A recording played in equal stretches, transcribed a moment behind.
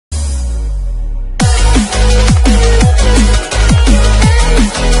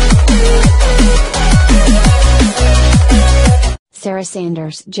Sarah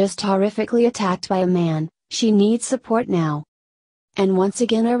Sanders just horrifically attacked by a man, she needs support now. And once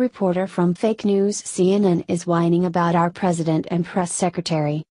again a reporter from fake news CNN is whining about our president and press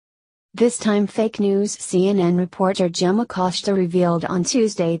secretary. This time fake news CNN reporter Gemma Costa revealed on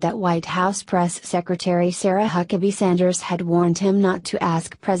Tuesday that White House Press Secretary Sarah Huckabee Sanders had warned him not to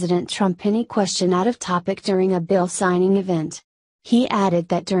ask President Trump any question out of topic during a bill signing event. He added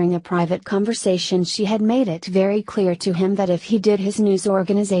that during a private conversation she had made it very clear to him that if he did his news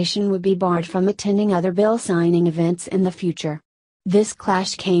organization would be barred from attending other bill signing events in the future. This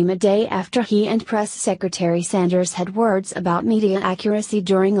clash came a day after he and Press Secretary Sanders had words about media accuracy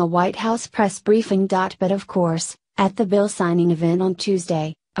during a White House press briefing. But of course, at the bill signing event on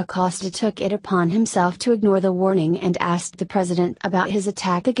Tuesday, Acosta took it upon himself to ignore the warning and asked the president about his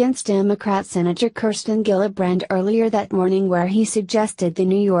attack against Democrat Senator Kirsten Gillibrand earlier that morning, where he suggested the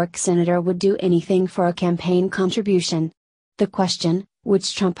New York senator would do anything for a campaign contribution. The question,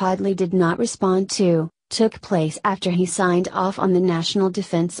 which Trump oddly did not respond to, took place after he signed off on the National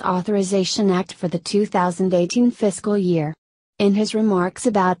Defense Authorization Act for the 2018 fiscal year. In his remarks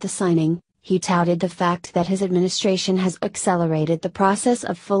about the signing, he touted the fact that his administration has accelerated the process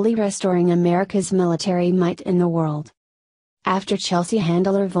of fully restoring America's military might in the world. After Chelsea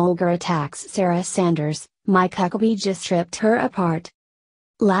Handler vulgar attacks Sarah Sanders, Mike Huckabee just ripped her apart.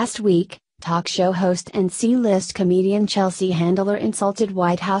 Last week, talk show host and C-list comedian Chelsea Handler insulted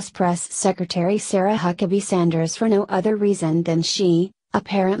White House Press Secretary Sarah Huckabee Sanders for no other reason than she,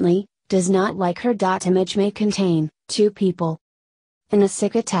 apparently, does not like her. Image may contain two people. In a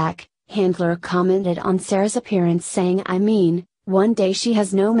sick attack, Handler commented on Sarah's appearance saying, "I mean, one day she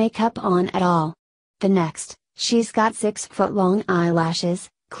has no makeup on at all. The next, she's got 6-foot-long eyelashes,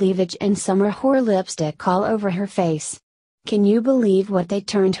 cleavage and summer whore lipstick all over her face. Can you believe what they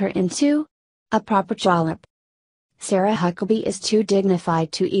turned her into? A proper trollop." Sarah Huckabee is too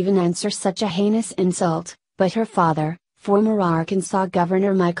dignified to even answer such a heinous insult, but her father, former Arkansas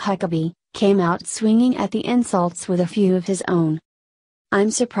Governor Mike Huckabee, came out swinging at the insults with a few of his own. "I'm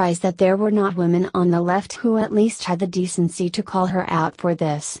surprised that there were not women on the left who at least had the decency to call her out for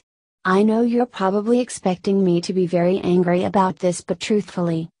this. I know you're probably expecting me to be very angry about this, but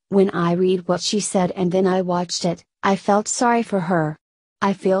truthfully, when I read what she said and then I watched it, I felt sorry for her.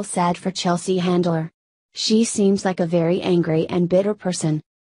 I feel sad for Chelsea Handler. She seems like a very angry and bitter person."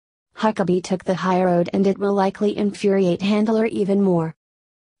 Huckabee took the high road, and it will likely infuriate Handler even more.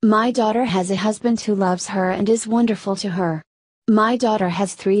 "My daughter has a husband who loves her and is wonderful to her. My daughter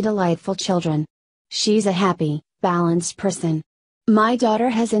has 3 delightful children. She's a happy, balanced person. My daughter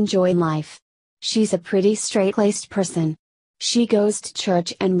has enjoyed life. She's a pretty straight-laced person. She goes to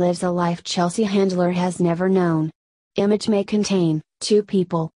church and lives a life Chelsea Handler has never known." Image may contain two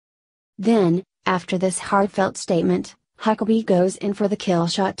people. Then, after this heartfelt statement, Huckabee goes in for the kill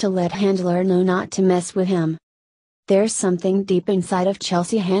shot to let Handler know not to mess with him. "There's something deep inside of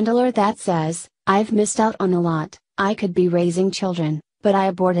Chelsea Handler that says, I've missed out on a lot. I could be raising children, but I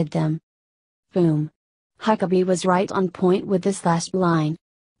aborted them." Boom. Huckabee was right on point with this last line.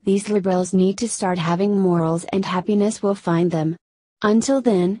 These liberals need to start having morals, and happiness will find them. Until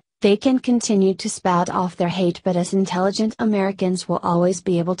then, they can continue to spout off their hate, but us intelligent Americans will always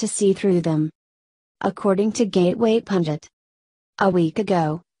be able to see through them. According to Gateway Pundit. A week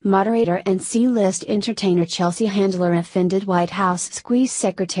ago, moderator and C-list entertainer Chelsea Handler offended White House Squeeze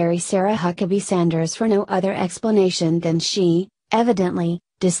Secretary Sarah Huckabee Sanders for no other explanation than she, evidently,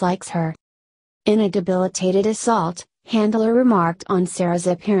 dislikes her. In a debilitated assault, Handler remarked on Sarah's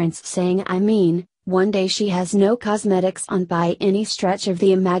appearance saying, "I mean, one day she has no cosmetics on by any stretch of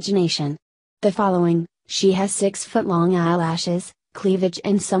the imagination. The following, she has 6-foot-long eyelashes, cleavage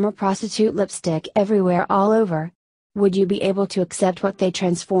and summer prostitute lipstick everywhere all over. Would you be able to accept what they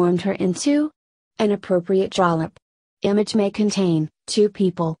transformed her into? An appropriate trollop." Image may contain two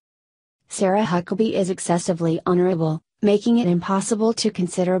people. Sarah Huckabee is excessively honorable, making it impossible to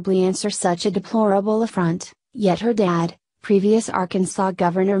considerably answer such a deplorable affront, yet her dad, previous Arkansas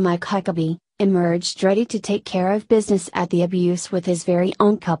Governor Mike Huckabee, emerged ready to take care of business at the abuse with his very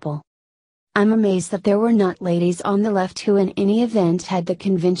own couple. "I'm amazed that there were not ladies on the left who in any event had the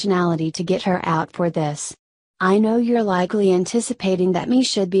conventionality to get her out for this. I know you're likely anticipating that me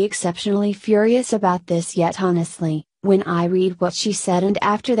should be exceptionally furious about this, yet honestly, when I read what she said and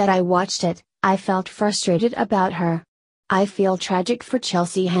after that I watched it, I felt frustrated about her. I feel tragic for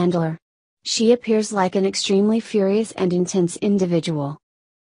Chelsea Handler. She appears like an extremely furious and intense individual."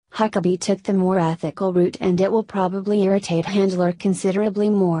 Huckabee took the more ethical route, and it will probably irritate Handler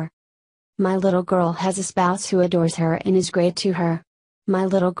considerably more. "My little girl has a spouse who adores her and is great to her. My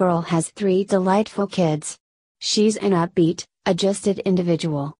little girl has 3 delightful kids. She's an upbeat, Adjusted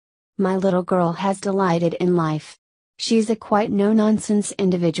individual. My little girl has delighted in life. She's a quite no-nonsense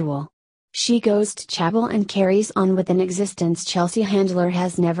individual. She goes to chapel and carries on with an existence Chelsea Handler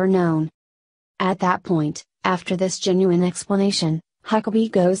has never known. At that point, after this genuine explanation,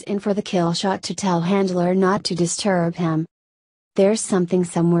 Huckabee goes in for the kill shot to tell Handler not to disturb him. There's something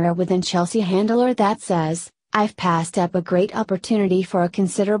somewhere within Chelsea Handler that says, I've passed up a great opportunity for a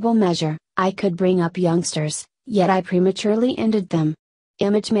considerable measure. I could bring up youngsters, yet I prematurely ended them.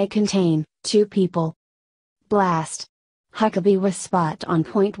 Image may contain 2 people. Blast. Huckabee was spot on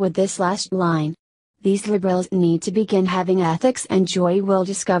point with this last line. These liberals need to begin having ethics and joy will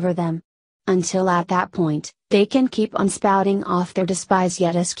discover them. Until at that point, they can keep on spouting off their despise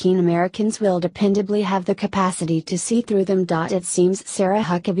yet as keen Americans will dependably have the capacity to see through them. It seems Sarah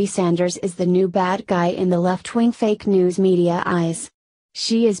Huckabee Sanders is the new bad guy in the left-wing fake news media eyes.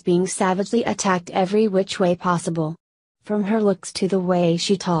 She is being savagely attacked every which way possible. From her looks to the way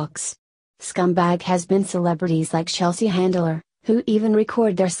she talks. Scumbag has been celebrities like Chelsea Handler, who even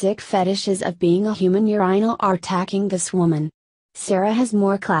record their sick fetishes of being a human urinal, are attacking this woman. Sarah has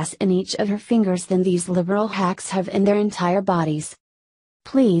more class in each of her fingers than these liberal hacks have in their entire bodies.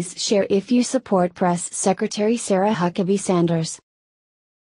 Please share if you support Press Secretary Sarah Huckabee Sanders.